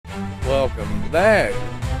welcome back.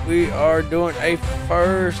 We are doing a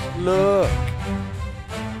first look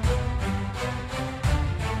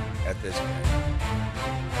at this game.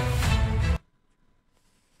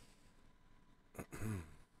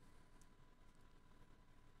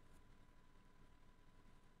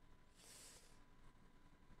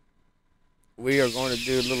 We are going to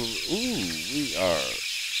do a little, we are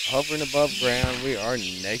hovering above ground. We are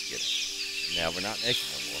naked. Now we're not naked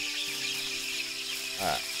no more.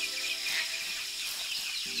 Alright.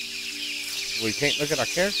 We can't look at our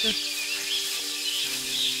character?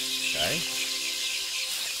 Okay.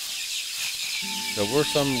 So we're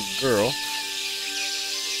some girl.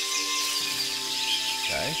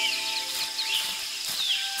 Okay.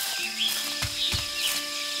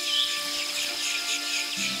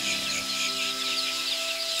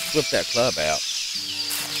 Flip that club out.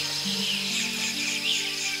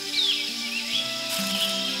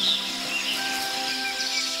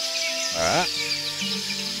 Alright.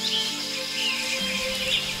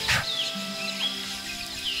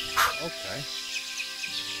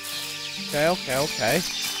 Okay.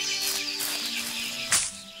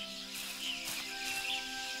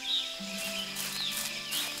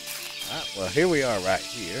 Alright, well here we are right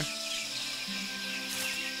here.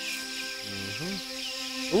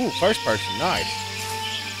 Ooh, first person, nice.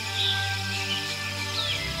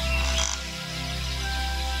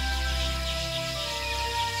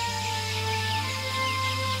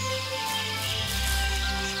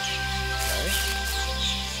 Okay.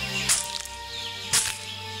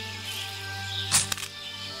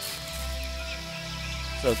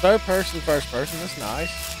 So third person, first person, that's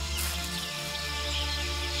nice.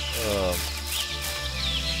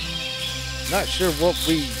 Not sure what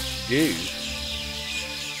we do.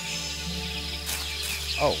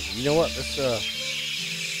 Oh, you know what? Let's go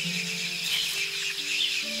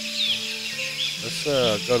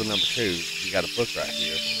to number 2. You got a book right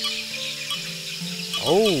here.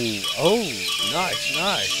 Oh,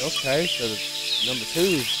 nice. Okay, so number 2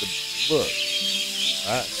 is the book.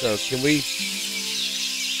 Alright, so can we?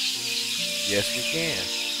 Yes, we can.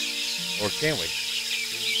 Or can we?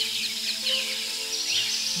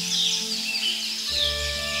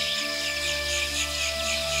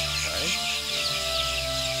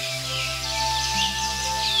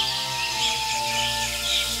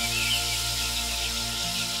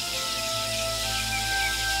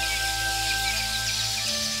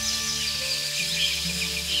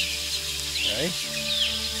 Okay.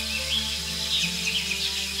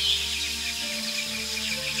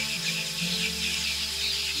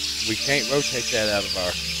 We can't rotate that out of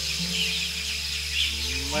our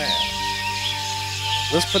map.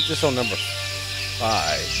 Let's put this on number 5.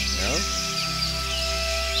 No?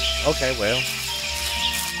 Okay, well.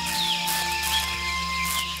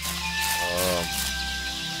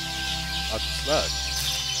 What's the slug?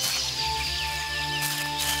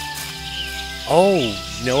 Oh,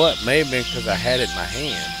 you know what? May have been because I had it in my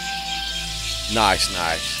hand. Nice.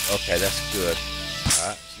 Okay, that's good.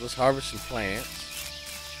 Alright, so let's harvest some plants.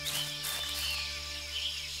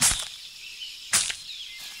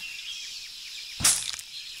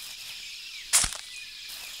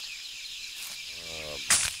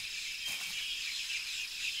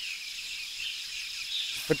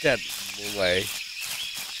 Put that away.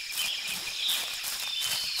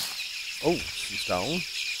 Oh, some stone.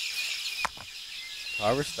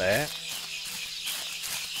 Harvest that.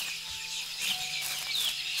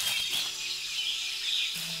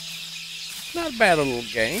 Not a bad little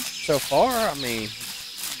game so far. I mean,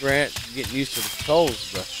 Grant getting used to the controls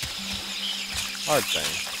is the hard thing.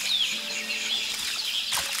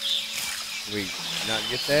 Can we not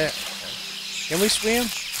get that? Can we swim?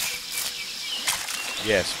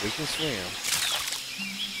 Yes, we can swim.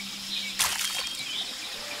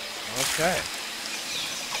 Okay.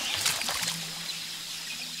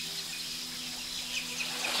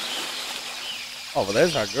 Oh, well,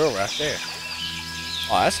 there's our girl right there.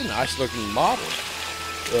 Oh, that's a nice looking model.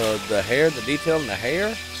 The hair, the detail in the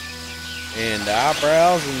hair, and the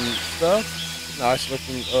eyebrows and stuff. Nice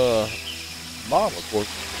looking model. Of course,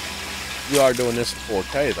 we are doing this in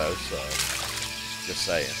 4K though, so just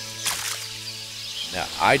saying. Now,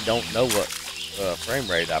 I don't know what frame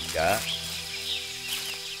rate I've got.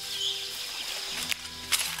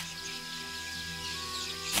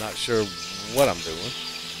 Not sure what I'm doing.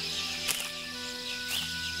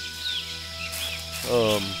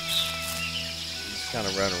 Just kind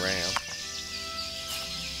of run around.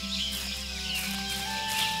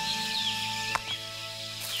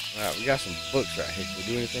 Alright, we got some books right here. Can we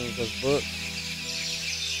do anything with those books?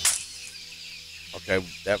 Okay,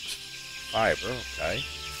 that was fiber. Okay.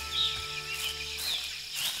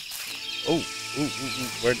 Oh, ooh, ooh, ooh.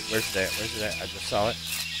 Where's that? Where's that? I just saw it.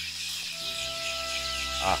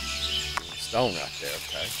 Ah, stone right there.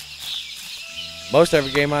 Okay. Most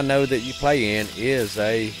every game I know that you play in is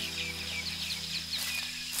a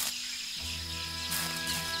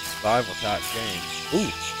survival type game.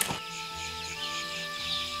 Ooh.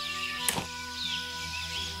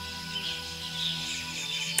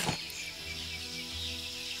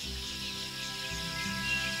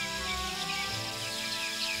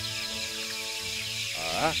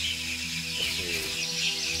 All right. Let's see.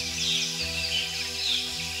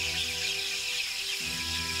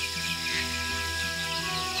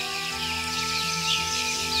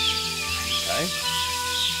 Okay.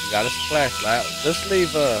 We got us a flashlight. Let's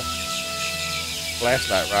leave a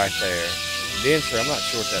flashlight right there. Condenser, I'm not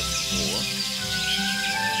sure what that's for.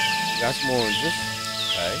 We got some oranges.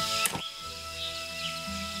 Okay.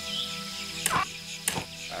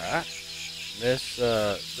 Alright.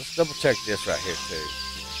 Let's double check this right here too.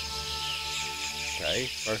 Okay,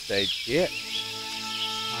 first aid kit.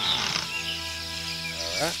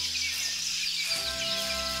 Alright.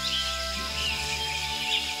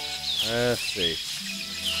 Let's see.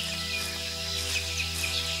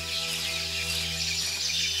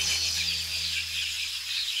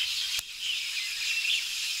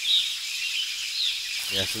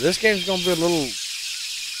 Yeah, so this game's gonna be a little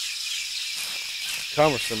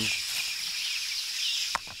cumbersome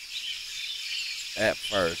at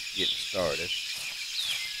first, getting started.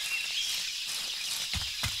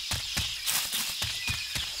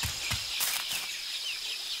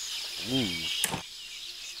 Ooh,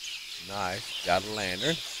 nice. Got a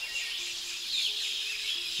lantern.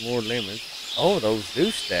 More lemons. Oh, those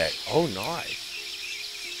do stack. Oh,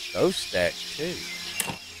 nice. Those stack too.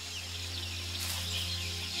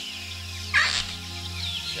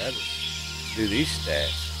 Do these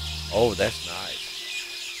stacks. Oh, that's nice.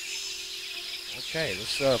 Okay,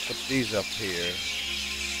 let's put these up here.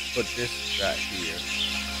 Put this right here.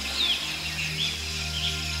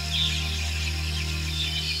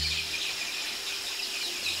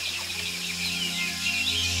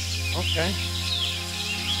 Okay.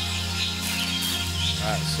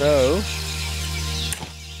 Alright, so.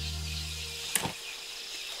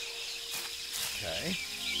 Okay.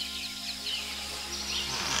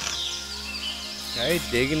 Okay,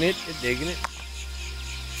 digging it, digging it.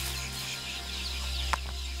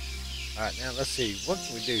 Alright, now let's see. What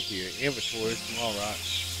can we do here? Inventory, small rock.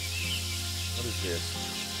 What is this?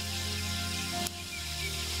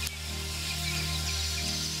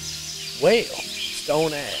 Well,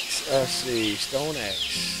 stone axe. Let's see, stone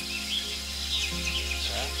axe.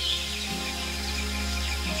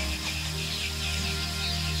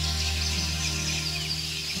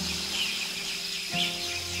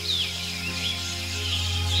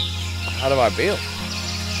 How do I build?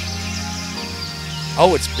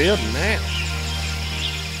 Oh, it's building now.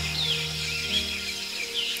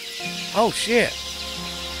 Oh, shit.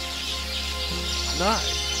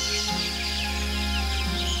 Nice.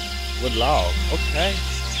 Wood log. Okay.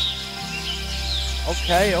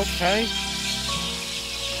 Okay, okay.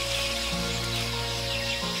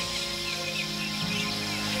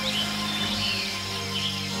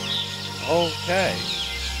 Okay.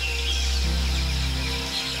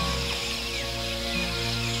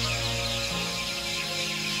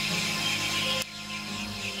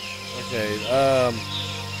 Okay,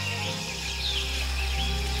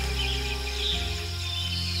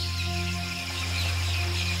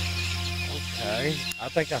 okay. I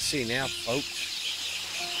think I see now, folks.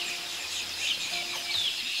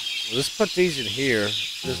 Well, let's put these in here,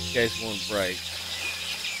 just in case one breaks.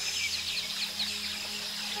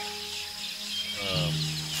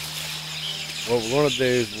 What we're going to do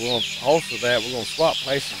is we're going to holster that. We're going to swap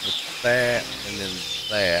places with that and then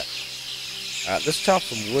that. All right, let's chop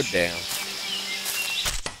some wood down.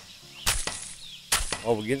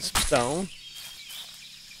 Oh, we're getting some stone.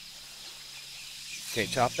 Can't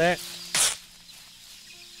chop that.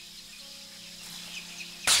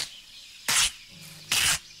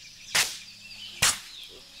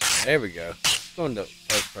 There we go. Let's go into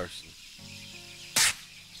first person.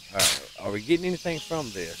 All right, are we getting anything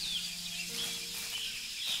from this?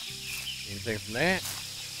 Anything from that?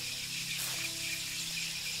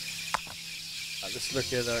 All right, let's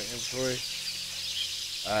look at our inventory.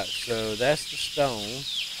 All right, so that's the stone.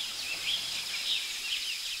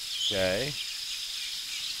 Okay.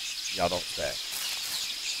 Y'all don't stack.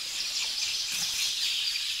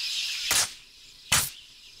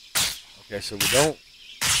 Okay, so we don't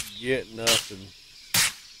get nothing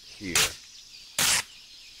here.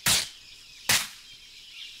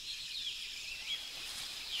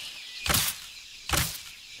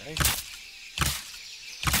 Okay.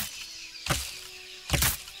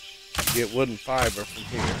 get wooden fiber from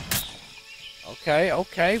here. Okay,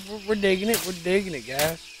 okay, we're digging it. We're digging it,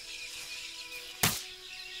 guys.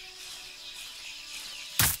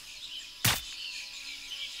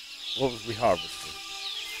 What was we harvesting?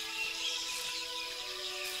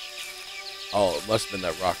 Oh, it must have been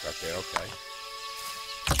that rock right there.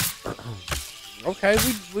 Okay. Okay,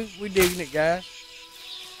 we digging it, guys.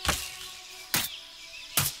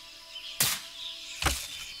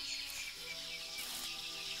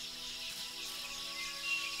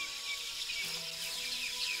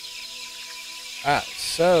 Alright,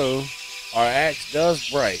 so our axe does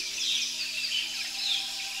break.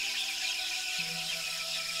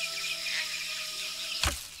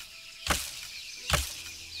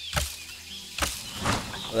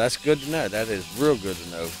 Well, that's good to know. That is real good to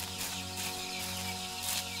know.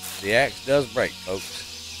 The axe does break, folks.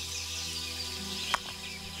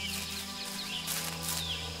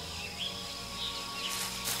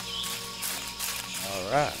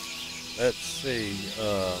 Alright. Let's see.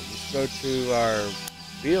 Let's go to our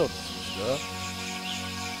builds and stuff.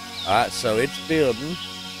 Alright, so it's building.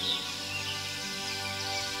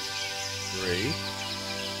 3.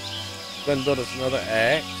 Go ahead and build us another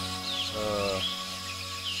axe.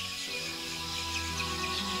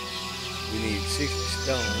 We need 60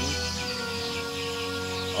 stone.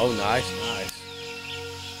 Oh, nice, nice.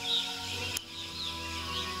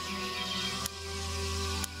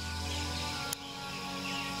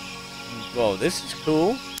 Whoa, this is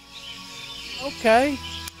cool. Okay.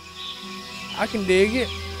 I can dig it.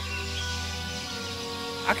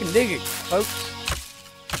 I can dig it, folks.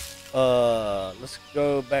 Let's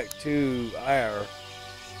go back to our...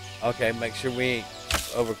 Okay, make sure we ain't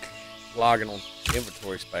overlogging on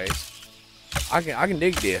inventory space. I can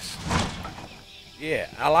dig this. Yeah,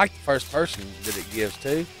 I like the first person that it gives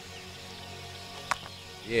too.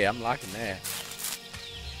 Yeah, I'm liking that.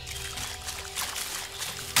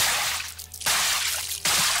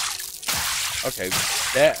 Okay,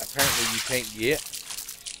 that apparently you can't get.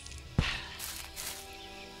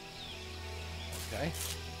 Okay.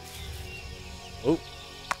 Oh,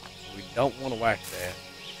 we don't want to whack that.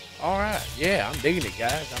 Alright, yeah, I'm digging it,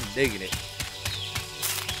 guys. I'm digging it.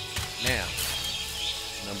 Now,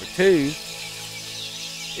 number 2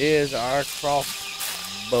 is our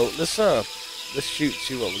crossbow. Let's shoot,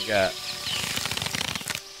 see what we got.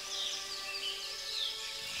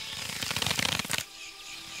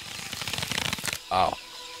 Oh,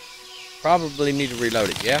 probably need to reload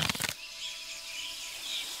it, yeah?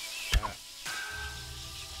 Right.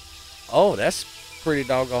 Oh, that's pretty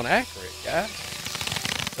doggone accurate, guys.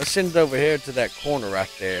 Let's send it over here to that corner right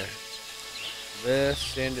there. Let's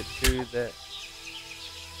send it to that.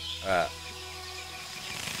 Alright.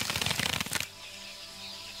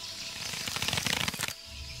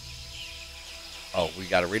 Oh, we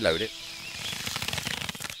gotta reload it.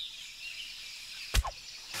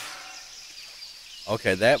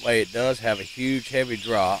 Okay, that way it does have a huge heavy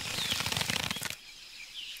drop.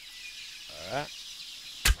 Alright.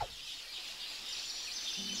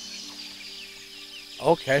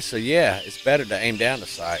 Okay, so yeah, it's better to aim down the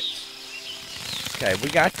sights. Okay, we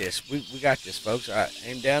got this. We got this, folks. Alright,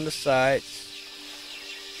 aim down the sights.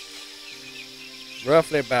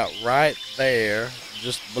 Roughly about right there,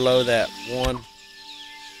 just below that one.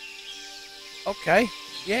 Okay,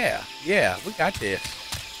 yeah, we got this.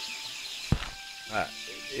 Alright,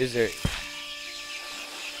 is that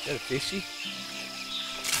a fishy?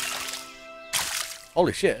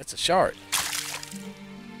 Holy shit, that's a shark.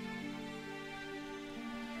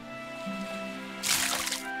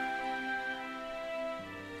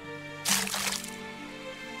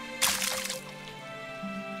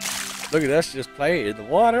 Look at us just playing in the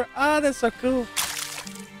water. Ah, that's so cool.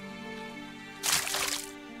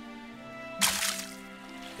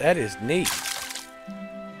 That is neat.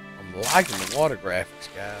 I'm liking the water graphics,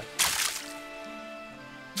 guys.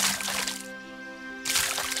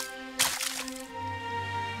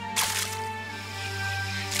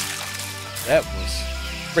 That was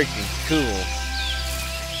freaking cool.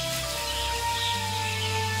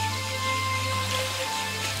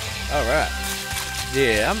 All right.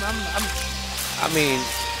 Yeah, I mean,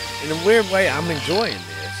 in a weird way, I'm enjoying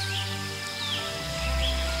this.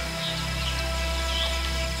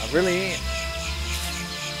 I really am.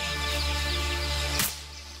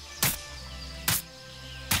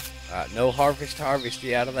 Alright, no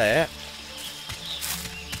harvesty out of that.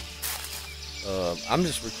 I'm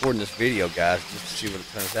just recording this video, guys, just to see what it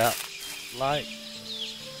turns out like.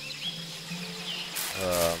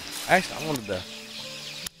 Actually, I wanted to...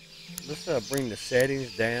 Let's bring the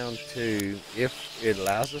settings down to if it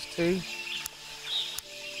allows us to.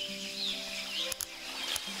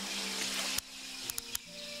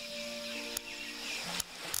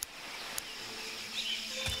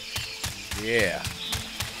 Yeah.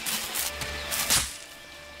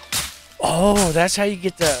 Oh, that's how you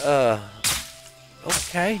get the,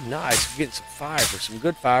 okay, nice. We're getting some fiber, some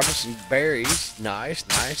good fiber, some berries. Nice,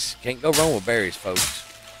 nice. Can't go wrong with berries, folks.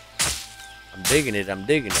 I'm digging it, I'm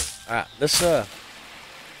digging it. Alright, let's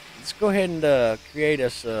go ahead and, create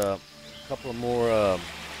us, a couple of more,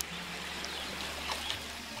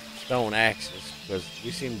 stone axes, because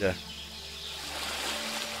we seem to,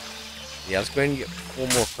 yeah, let's go ahead and get one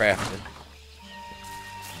more crafting.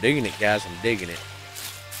 I'm digging it, guys, I'm digging it.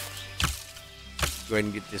 Go ahead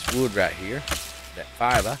and get this wood right here, that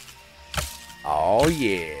fiber. Oh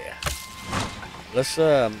yeah. Let's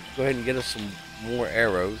go ahead and get us some more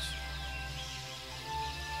arrows.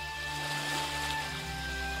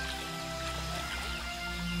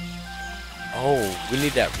 Oh, we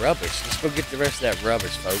need that rubbish. Let's go get the rest of that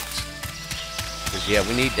rubbish, folks. Because yeah,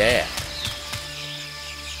 we need that.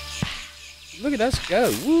 Look at us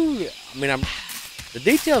go. Woo. I mean, the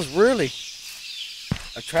detail's really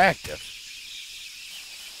attractive.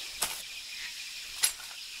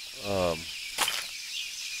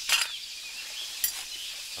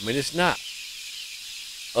 I mean, it's not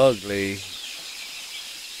ugly.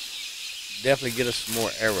 Definitely get us some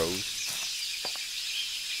more arrows.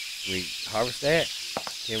 Can we harvest that?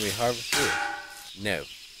 Can we harvest this? No.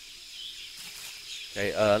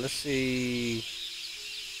 Okay, let's see.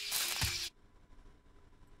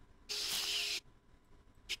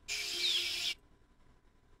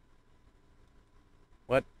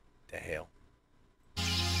 What the hell?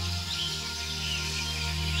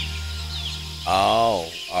 Oh,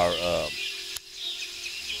 our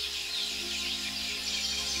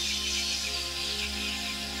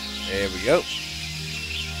there we go.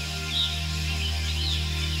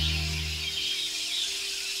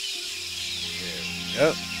 There we go.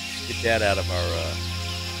 Let's get that out of our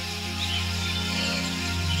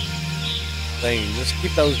thing. Let's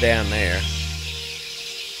keep those down there.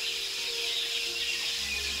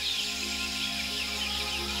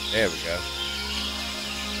 There we go.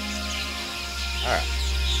 Alright,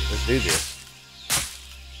 let's do this.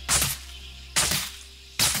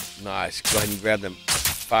 Nice. Go ahead and grab them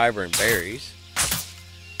fiber and berries.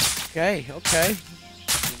 Okay, okay.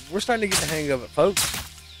 We're starting to get the hang of it, folks.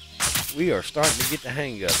 We are starting to get the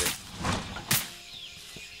hang of it.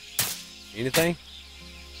 Anything?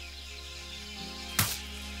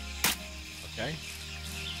 Okay.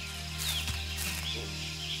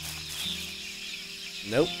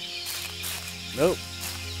 Nope. Nope.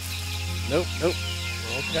 Nope, nope.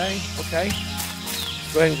 Okay, okay.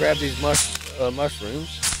 Let's go ahead and grab these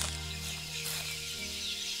mushrooms.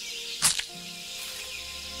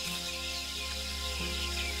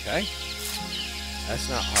 Okay. That's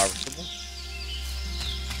not harvestable.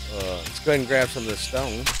 Let's go ahead and grab some of this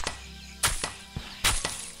stone.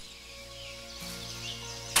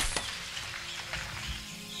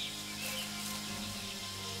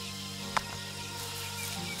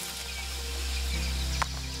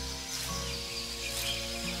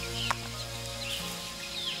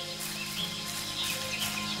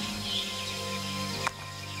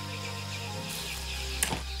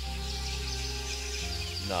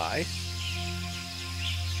 Nice.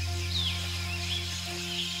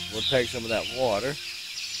 We'll take some of that water.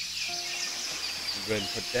 Go ahead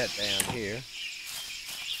and put that down here.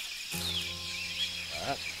 All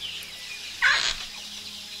right.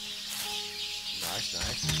 Nice,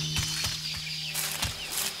 nice.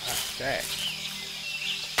 Okay.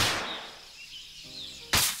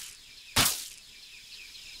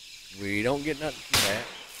 We don't get nothing from that.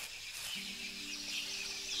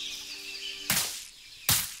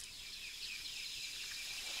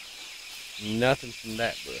 Nothing from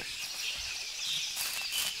that bush.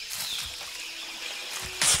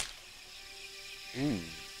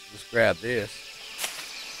 Let's grab this.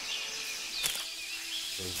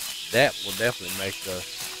 'Cause that will definitely make us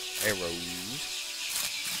arrows.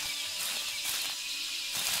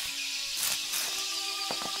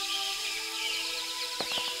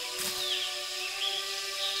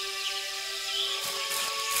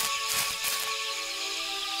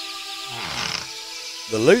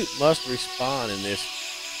 The loot must respawn in this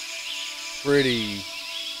pretty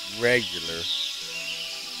regular.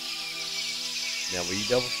 Now, will you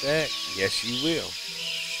double stack? Yes, you will.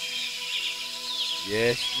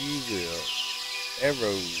 Yes, you will.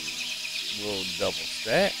 Arrows will double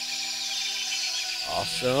stack.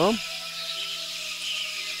 Awesome.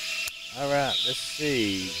 Alright, let's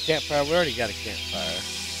see. Campfire, we already got a campfire.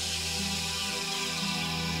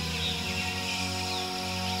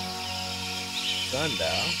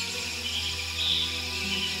 Sundial.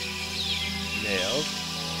 Nails.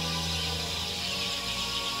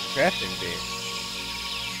 crafting bench.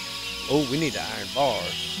 Oh, we need the iron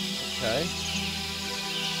bars. Okay.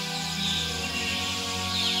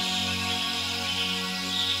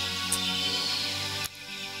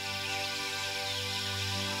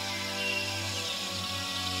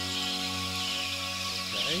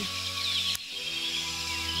 Okay.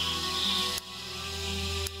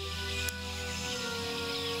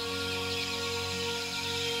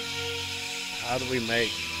 How do we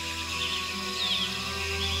make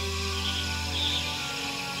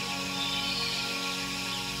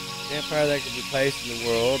campfire that can be placed in the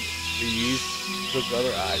world to use to cook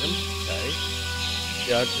other items? Okay.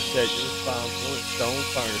 Judge to set your spawn point, stone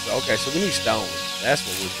furnace. Okay, so we need stone. That's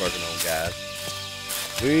what we was working on, guys.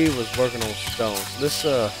 We was working on stone. So let's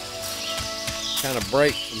kind of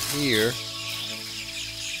break from here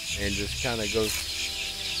and just kind of go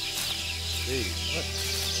see what.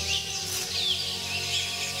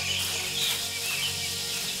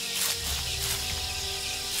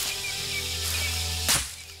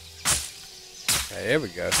 Okay, there we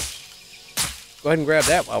go. Go ahead and grab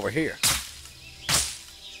that while we're here.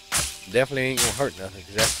 Definitely ain't gonna hurt nothing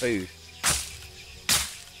because that's food.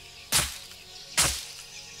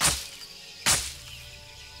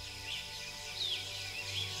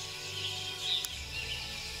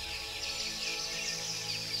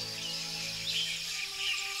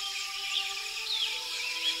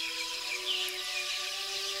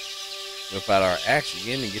 Whip out our axe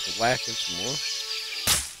again and get to whacking some more.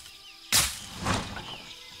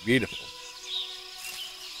 Beautiful.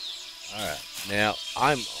 Alright, now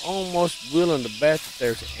I'm almost willing to bet that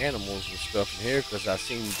there's animals and stuff in here because I've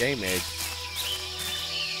seen Game Edge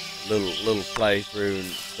little playthrough and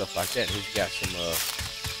stuff like that. He's got some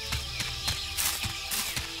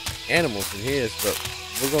animals in his, but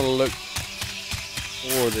we're gonna look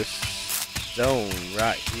for this zone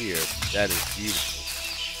right here. That is beautiful.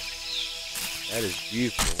 That is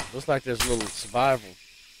beautiful. Looks like there's a little survival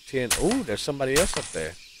tent. Oh, there's somebody else up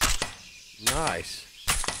there. Nice.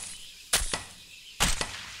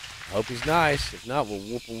 I hope he's nice. If not, we'll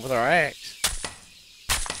whoop him with our axe.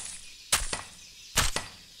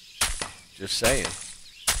 Just saying.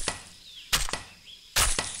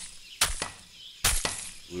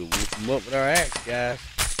 We'll whoop him up with our axe, guys.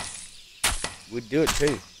 We'd do it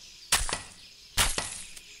too.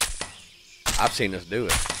 I've seen us do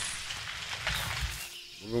it.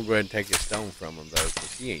 We're going to go ahead and take his stone from him, though,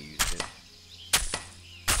 because he ain't used it.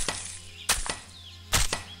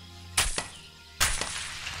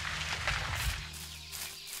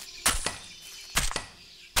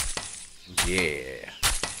 Yeah.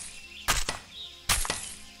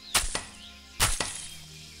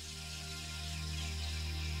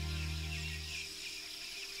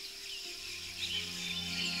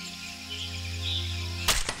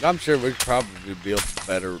 I'm sure we could probably build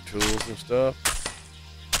better tools and stuff.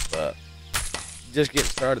 But just getting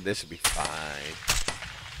started, this will be fine.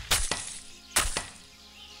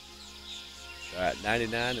 All right,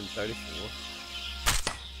 99 and 34.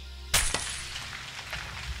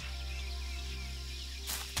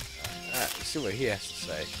 All right, let's see what he has to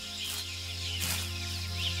say.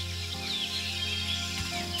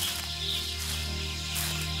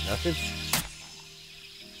 Nothing.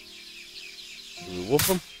 Do we whoop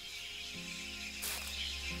him?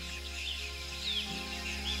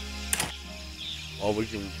 Or we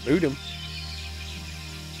can boot him.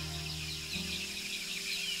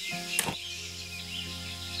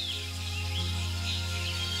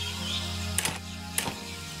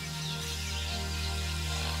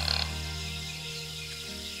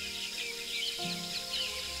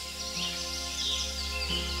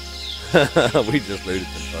 We just looted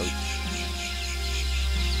them folks.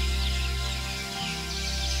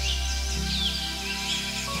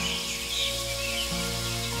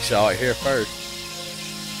 You saw it here first.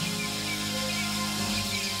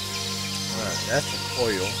 Alright, that's the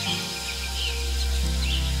coil.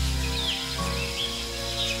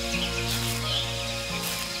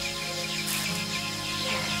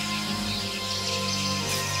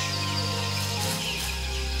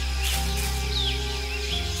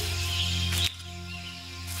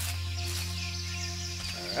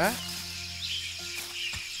 Alright.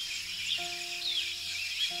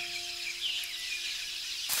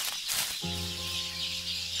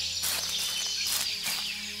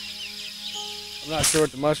 I'm not sure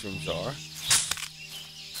what the mushrooms are.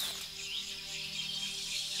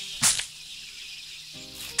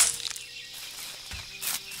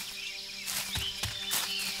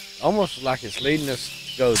 Almost like it's leading us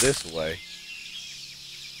to go this way.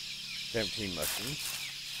 17 mushrooms.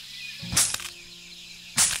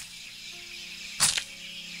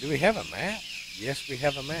 Do we have a map? Yes, we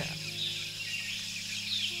have a map.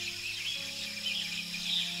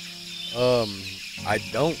 I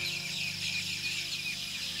don't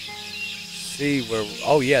see where.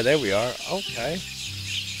 Oh yeah, there we are. Okay.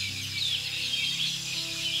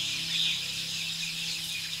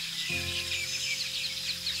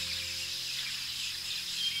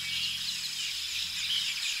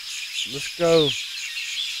 Let's go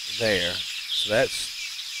there. So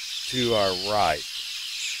that's to our right.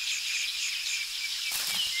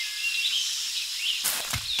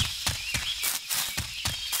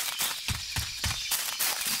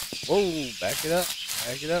 Whoa, back it up.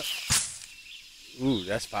 Back it up. Ooh,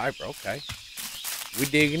 that's fiber. Okay. We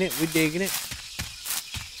digging it. We digging it.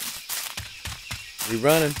 We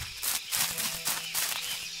running.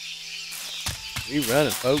 We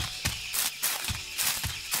running, folks.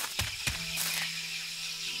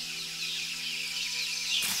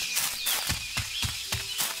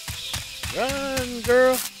 Run,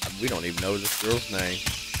 girl. We don't even know this girl's name.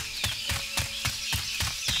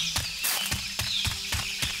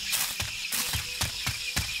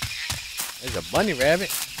 There's a bunny rabbit.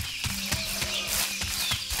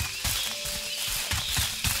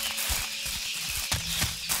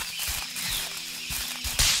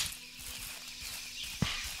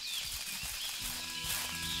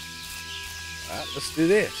 All right, let's do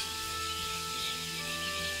this.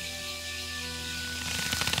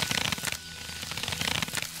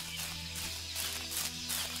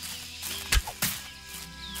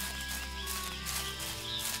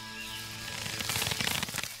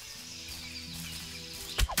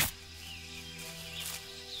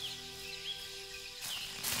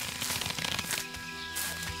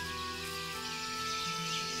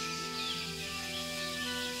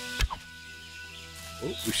 Oh,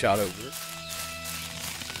 we shot over it.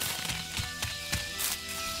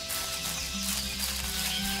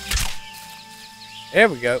 There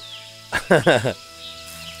we go.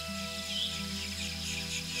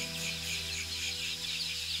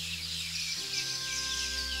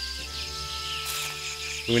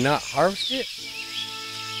 Do we not harvest it?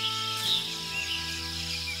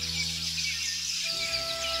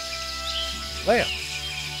 Well.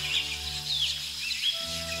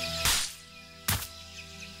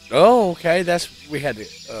 Oh, okay. That's we had to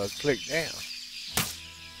click down.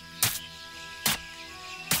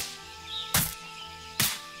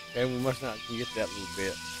 Okay, we must not get that little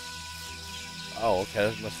bit. Oh, okay.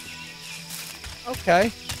 That must be.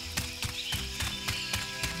 Okay.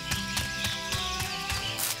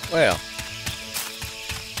 Well,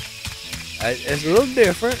 it's a little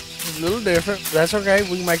different. It's a little different. But that's okay.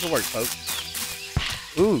 We can make it work, folks.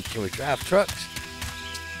 Ooh, can we drive trucks?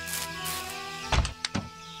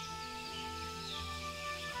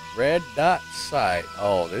 Red dot sight.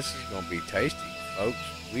 Oh, this is going to be tasty, folks.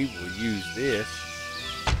 We will use this.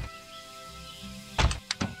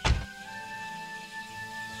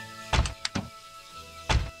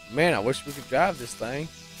 Man, I wish we could drive this thing.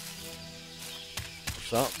 Or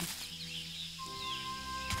something.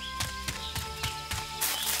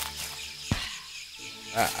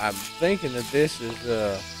 I'm thinking that this is,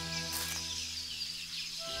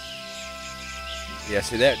 yeah,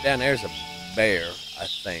 see that down there's a bear, I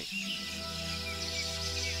think.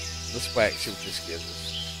 Let's whack, see what this gives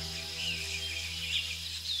us.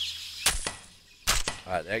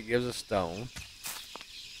 Alright, that gives us stone.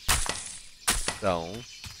 Stone.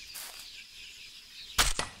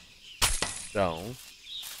 Stone.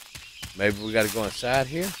 Maybe we got to go inside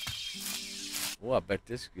here. Oh, I bet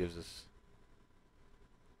this gives us.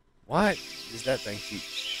 What does that thing keep?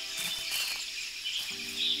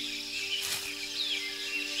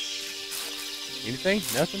 Anything?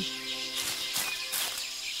 Nothing?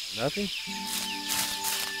 Nothing?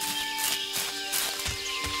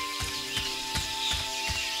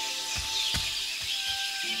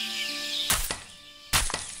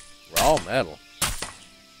 Raw metal.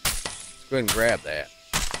 Let's go ahead and grab that.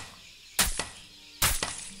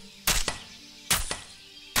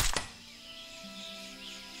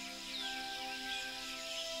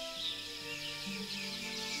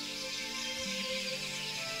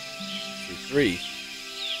 Three.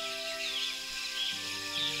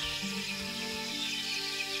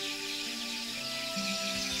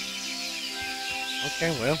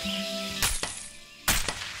 Okay, well,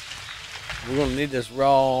 we're gonna need this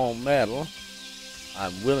raw metal.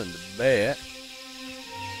 I'm willing to bet.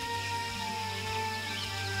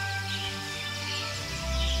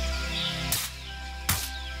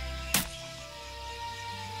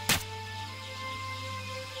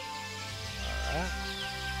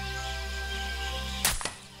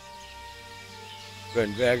 Go ahead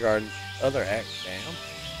and drag our other axe down.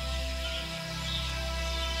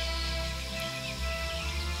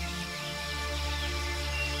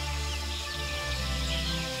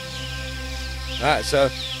 Alright, so,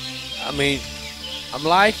 I mean, I'm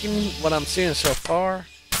liking what I'm seeing so far.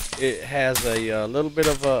 It has a little bit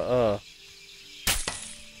of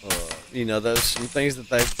you know, there's some things that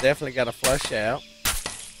they've definitely got to flush out.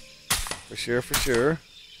 For sure, for sure.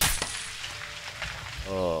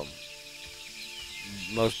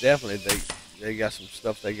 Most definitely, they got some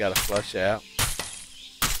stuff they got to flush out.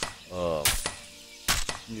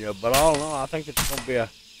 You know, but all in all, I think it's going to be a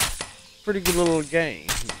pretty good little game.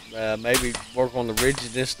 Maybe work on the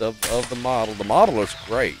rigidness of the model. The model looks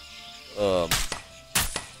great. You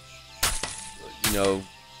know,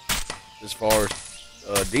 as far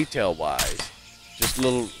as detail-wise, just a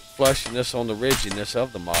little flushiness on the rigidness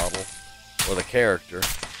of the model or the character.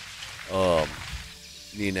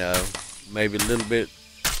 You know, maybe a little bit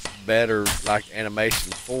better like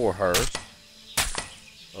animation for her,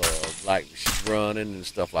 like she's running and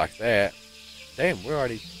stuff like that. Damn, we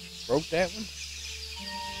already broke that one.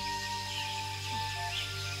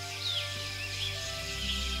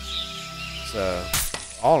 So,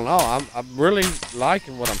 all in all, I'm really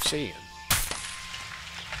liking what I'm seeing.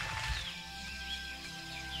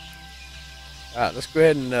 All right, let's go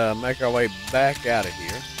ahead and make our way back out of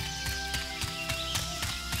here.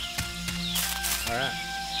 All right.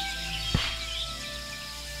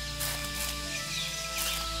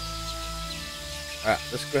 All right,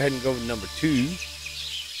 let's go ahead and go to number 2.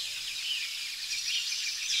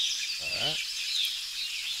 All right.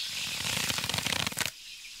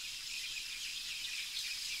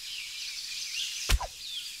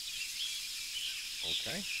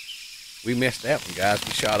 Okay. We missed that one, guys.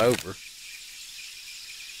 We shot over.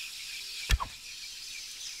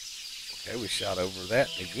 Okay, we shot over that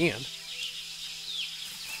again.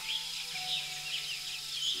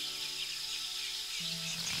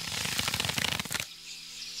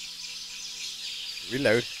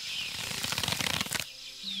 Reload.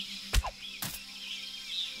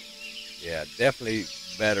 Yeah, definitely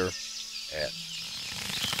better at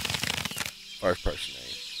first person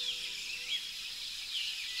aim.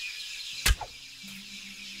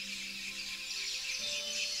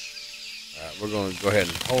 Alright, we're going to go ahead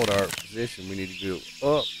and hold our position. We need to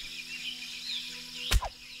go up.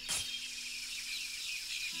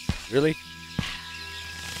 Really?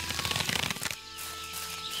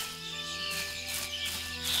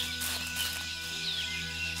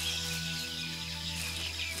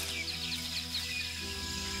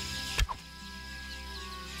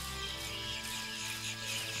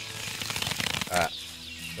 Alright,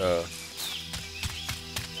 so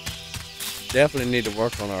definitely need to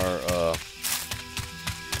work on our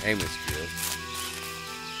aiming skills.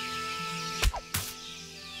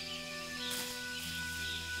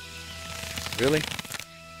 Really?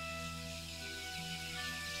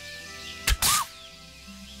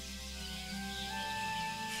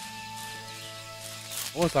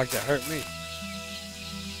 Almost like that hurt me.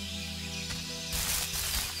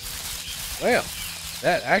 Well,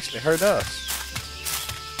 that actually hurt us.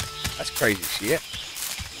 That's crazy shit.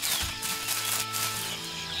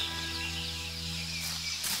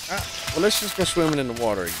 Alright, well, let's just go swimming in the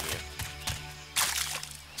water again.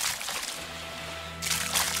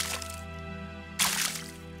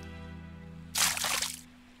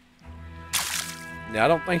 Now, I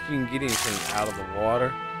don't think you can get anything out of the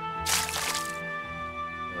water.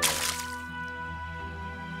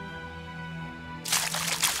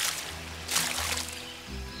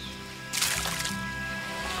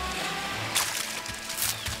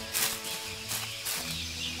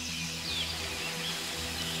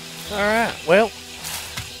 Alright, well,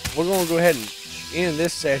 we're going to go ahead and end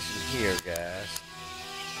this session here, guys.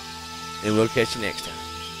 And we'll catch you next time.